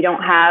industry when you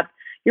don't have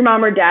your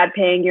mom or dad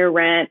paying your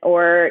rent,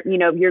 or,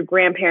 your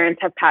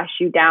grandparents have passed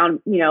you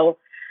down,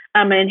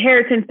 an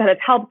inheritance that has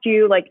helped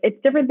you.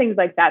 It's different things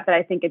like that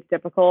I think it's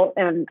difficult.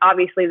 And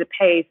obviously the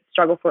pay is a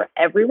struggle for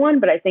everyone,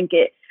 but I think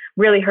it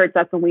really hurts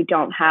us when we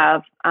don't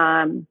have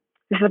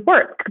the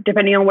support,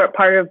 depending on what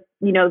part of,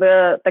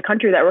 the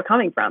country that we're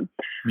coming from.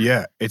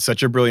 Yeah, it's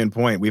such a brilliant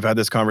point. We've had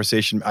this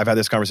conversation. I've had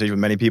this conversation with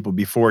many people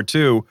before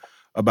too,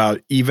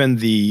 about even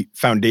the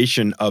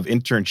foundation of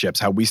internships,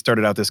 how we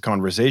started out this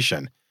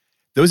conversation.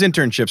 Those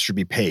internships should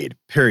be paid,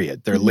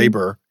 period. Their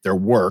labor, their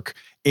work.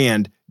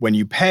 And when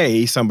you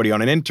pay somebody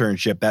on an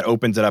internship, that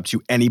opens it up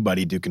to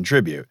anybody to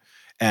contribute.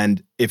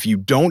 And if you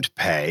don't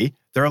pay,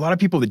 there are a lot of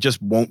people that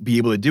just won't be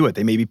able to do it.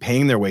 They may be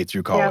paying their way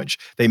through college.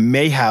 Yeah. They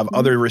may have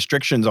other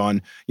restrictions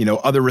on,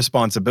 other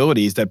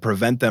responsibilities that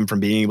prevent them from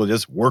being able to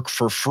just work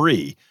for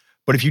free.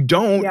 But if you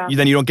don't,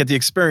 then you don't get the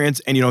experience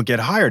and you don't get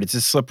hired. It's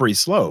a slippery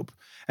slope.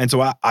 And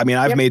so, I mean,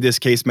 I've made this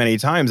case many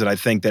times that I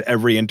think that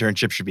every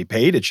internship should be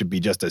paid. It should be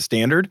just a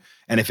standard.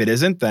 And if it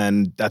isn't,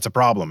 then that's a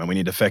problem and we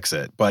need to fix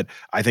it. But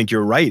I think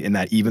you're right in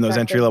that even those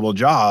entry-level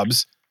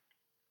jobs,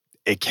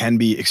 it can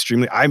be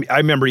extremely, I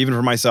remember even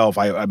for myself,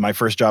 my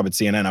first job at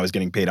CNN, I was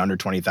getting paid under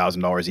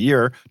 $20,000 a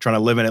year trying to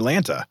live in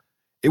Atlanta.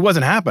 It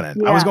wasn't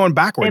happening. I was going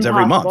backwards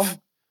every month.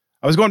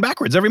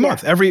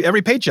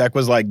 Every paycheck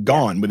was like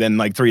gone within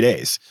like 3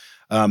 days.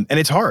 And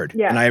it's hard.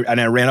 And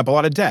I ran up a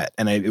lot of debt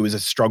and it was a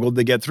struggle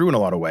to get through in a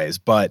lot of ways,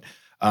 but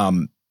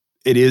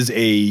it is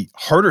a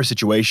harder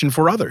situation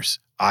for others.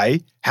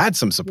 I had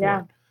some support.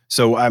 Yeah.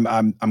 So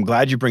I'm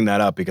glad you bring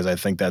that up because I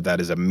think that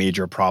is a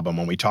major problem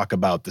when we talk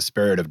about the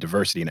spirit of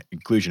diversity and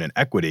inclusion and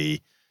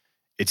equity.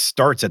 It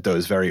starts at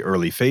those very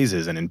early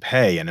phases and in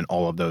pay and in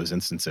all of those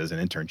instances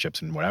and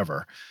internships and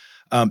whatever.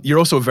 You're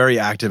also very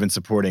active in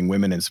supporting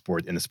women in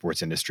sport in the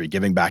sports industry,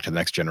 giving back to the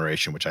next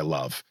generation, which I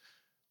love.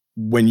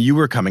 When you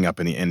were coming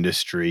up in the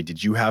industry,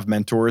 did you have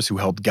mentors who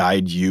helped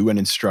guide you and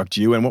instruct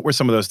you? And what were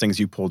some of those things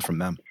you pulled from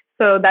them?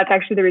 So that's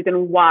actually the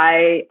reason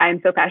why I'm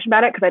so passionate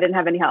about it, because I didn't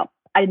have any help.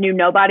 I knew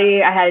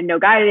nobody. I had no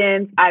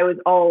guidance. I was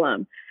all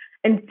alone.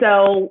 And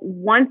so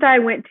once I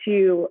went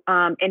to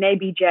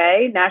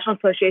NABJ, National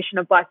Association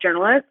of Black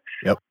Journalists,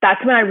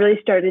 that's when I really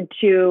started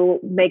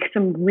to make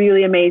some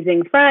really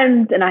amazing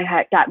friends and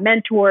I got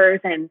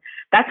mentors. And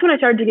that's when I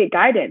started to get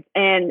guidance.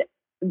 And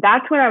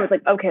that's when I was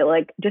like, okay,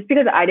 like just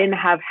because I didn't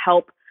have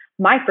help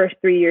my first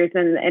 3 years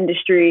in the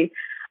industry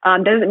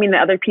doesn't mean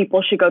that other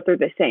people should go through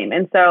the same.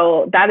 And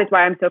so that is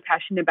why I'm so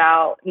passionate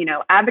about,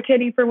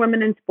 advocating for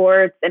women in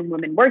sports and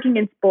women working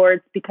in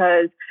sports,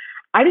 because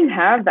I didn't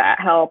have that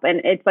help.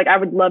 And it's like, I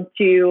would love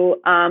to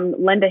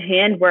lend a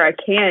hand where I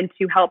can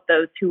to help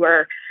those who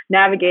are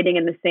navigating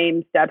in the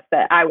same steps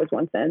that I was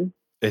once in.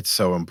 It's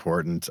so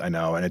important. I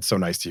know. And it's so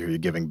nice to hear you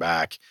giving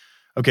back.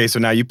 Okay. So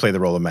now you play the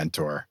role of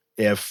mentor.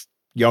 If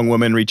young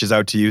woman reaches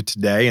out to you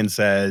today and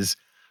says,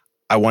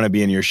 I want to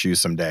be in your shoes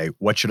someday,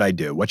 what should I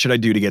do? What should I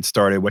do to get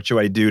started? What should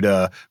I do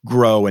to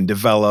grow and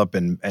develop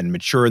and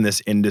mature in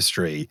this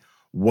industry?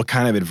 What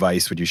kind of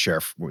advice would you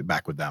share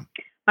back with them?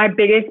 My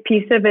biggest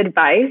piece of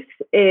advice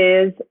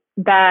is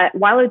that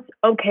while it's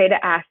okay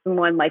to ask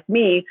someone like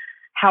me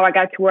how I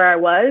got to where I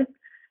was,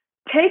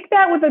 take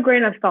that with a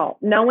grain of salt,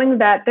 knowing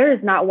that there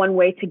is not one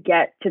way to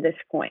get to this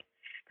point.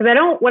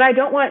 Because what I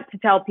don't want to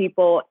tell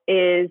people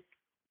is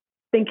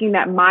thinking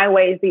that my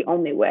way is the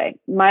only way.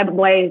 My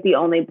way is the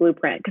only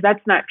blueprint, because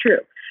that's not true.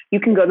 You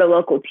can go the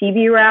local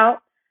TV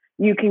route.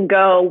 You can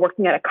go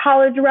working at a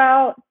college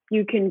route.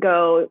 You can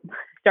go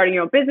starting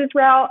your own business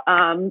route,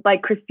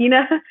 like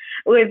Christina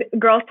with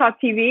Girls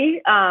Talk TV.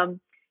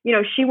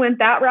 She went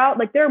that route.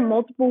 Like there are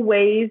multiple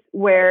ways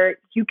where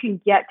you can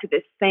get to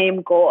this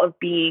same goal of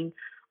being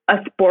a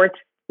sports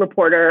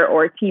reporter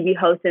or a TV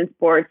host in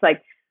sports.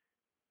 Like,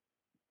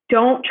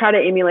 don't try to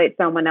emulate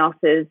someone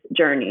else's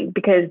journey,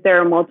 because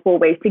there are multiple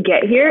ways to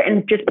get here.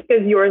 And just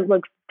because yours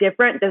looks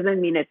different doesn't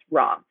mean it's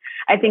wrong.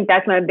 I think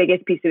that's my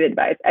biggest piece of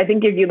advice. I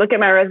think if you look at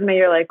my resume,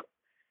 you're like,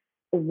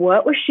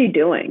 what was she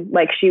doing?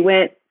 Like she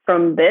went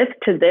from this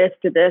to this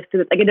to this to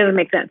this. Like it doesn't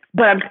make sense,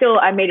 but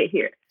I made it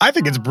here. I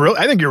think it's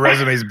brilliant. I think your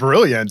resume is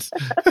brilliant.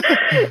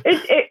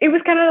 It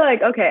was kind of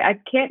like, okay, I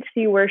can't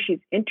see what she's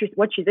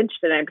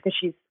interested in, because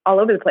she's all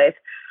over the place.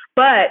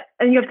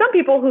 And you have some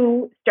people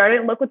who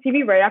started in local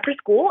TV right after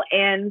school,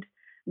 and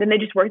then they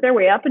just worked their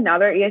way up, and now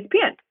they're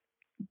ESPN.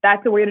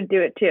 That's a way to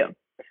do it too.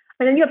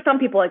 And then you have some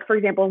people, like for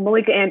example,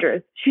 Malika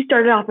Andrews. She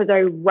started off as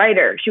a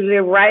writer. She was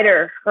a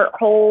writer her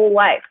whole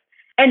life,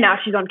 and now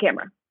she's on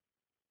camera.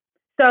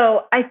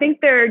 So I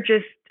think there are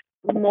just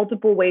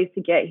multiple ways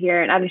to get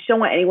here, and I just don't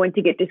want anyone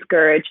to get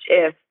discouraged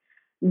if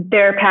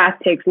their path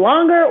takes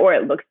longer or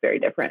it looks very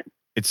different.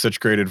 It's such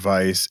great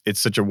advice. It's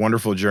such a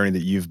wonderful journey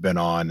that you've been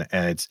on.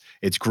 And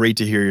it's great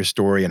to hear your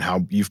story and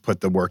how you've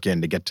put the work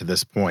in to get to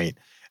this point.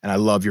 And I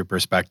love your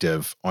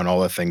perspective on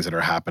all the things that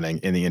are happening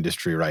in the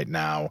industry right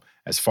now,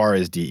 as far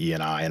as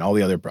DE&I and all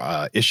the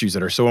other issues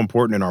that are so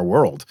important in our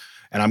world.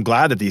 And I'm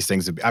glad that these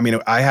things,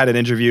 I had an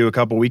interview a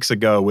couple weeks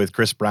ago with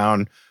Chris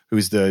Brown,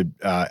 who's the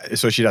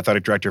Associate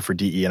Athletic Director for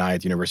DE&I at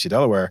the University of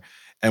Delaware.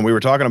 And we were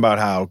talking about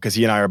how, because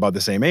he and I are about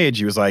the same age,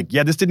 he was like,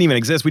 yeah, this didn't even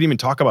exist. We didn't even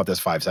talk about this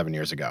 5-7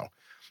 years ago.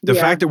 The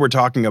fact that we're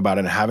talking about it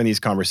and having these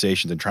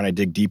conversations and trying to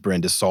dig deeper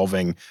into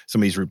solving some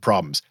of these root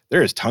problems,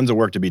 there is tons of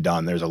work to be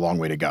done. There's a long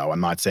way to go. I'm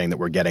not saying that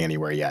we're getting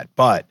anywhere yet,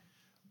 but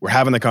we're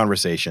having the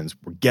conversations.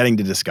 We're getting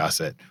to discuss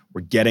it.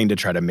 We're getting to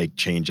try to make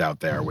change out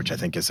there, which I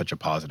think is such a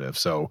positive.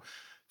 So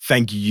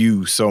thank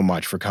you so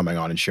much for coming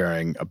on and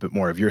sharing a bit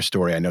more of your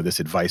story. I know this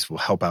advice will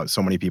help out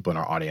so many people in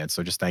our audience.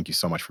 So just thank you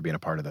so much for being a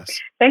part of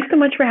this. Thanks so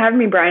much for having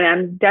me, Brian.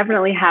 I'm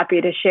definitely happy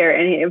to share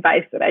any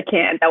advice that I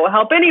can that will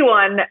help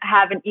anyone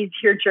have an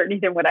easier journey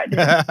than what I did.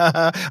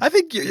 I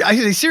think,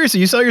 seriously,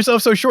 you sell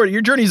yourself so short.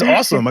 Your journey's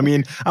awesome. I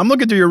mean, I'm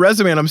looking through your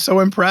resume and I'm so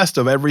impressed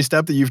of every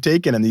step that you've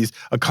taken and these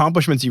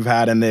accomplishments you've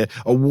had and the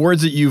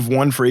awards that you've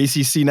won for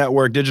ACC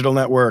Network, Digital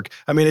Network.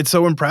 I mean, it's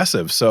so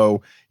impressive.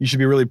 So you should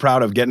be really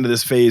proud of getting to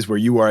this phase where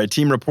you are a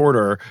team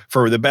reporter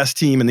for the best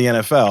team in the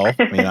NFL.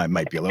 I mean, I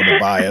might be a little bit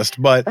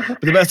biased, but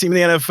the best team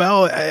in the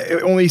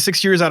NFL, only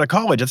 6 years out of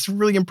college. That's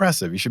really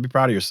impressive. You should be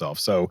proud of yourself.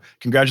 So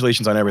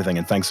congratulations on everything,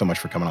 and thanks so much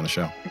for coming on the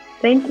show.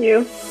 Thank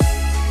you.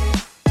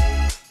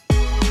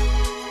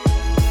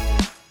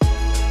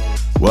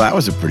 Well, that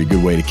was a pretty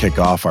good way to kick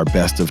off our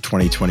Best of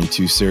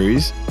 2022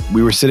 series.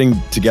 We were sitting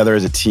together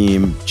as a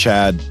team,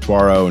 Chad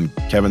Tuaro and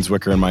Kevin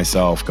Zwicker and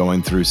myself,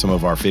 going through some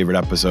of our favorite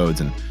episodes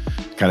and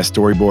kind of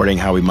storyboarding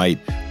how we might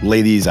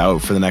lay these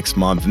out for the next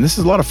month. And this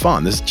is a lot of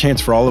fun. This is a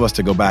chance for all of us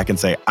to go back and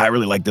say, I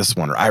really like this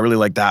one, or I really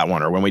like that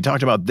one, or when we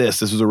talked about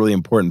this was a really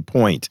important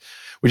point,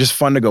 which is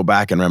fun to go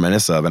back and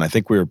reminisce of. And I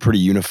think we were pretty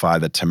unified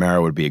that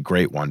Tamara would be a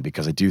great one,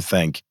 because I do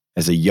think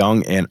as a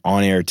young and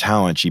on-air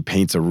talent, she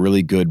paints a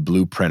really good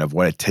blueprint of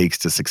what it takes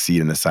to succeed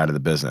in this side of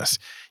the business.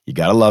 You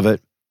got to love it.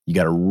 You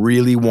got to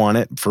really want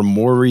it for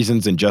more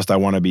reasons than just I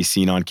want to be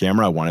seen on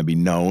camera. I want to be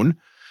known.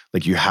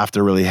 Like, you have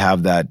to really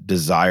have that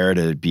desire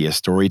to be a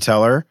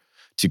storyteller,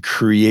 to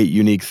create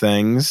unique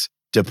things,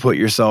 to put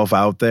yourself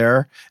out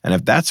there. And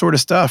if that sort of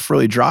stuff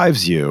really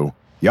drives you,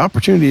 the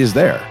opportunity is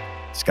there.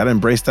 Just got to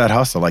embrace that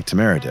hustle like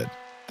Tamara did.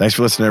 Thanks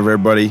for listening,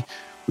 everybody.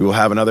 We will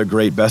have another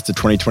great Best of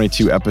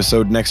 2022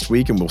 episode next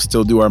week, and we'll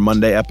still do our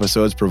Monday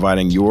episodes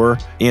providing your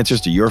answers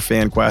to your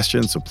fan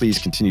questions. So please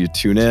continue to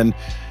tune in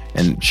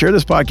and share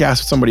this podcast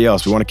with somebody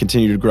else. We want to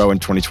continue to grow in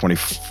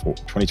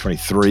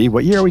 2023.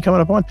 What year are we coming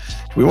up on?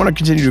 We want to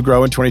continue to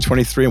grow in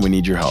 2023, and we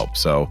need your help.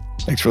 So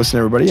thanks for listening,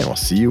 everybody, and we'll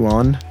see you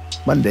on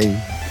Monday.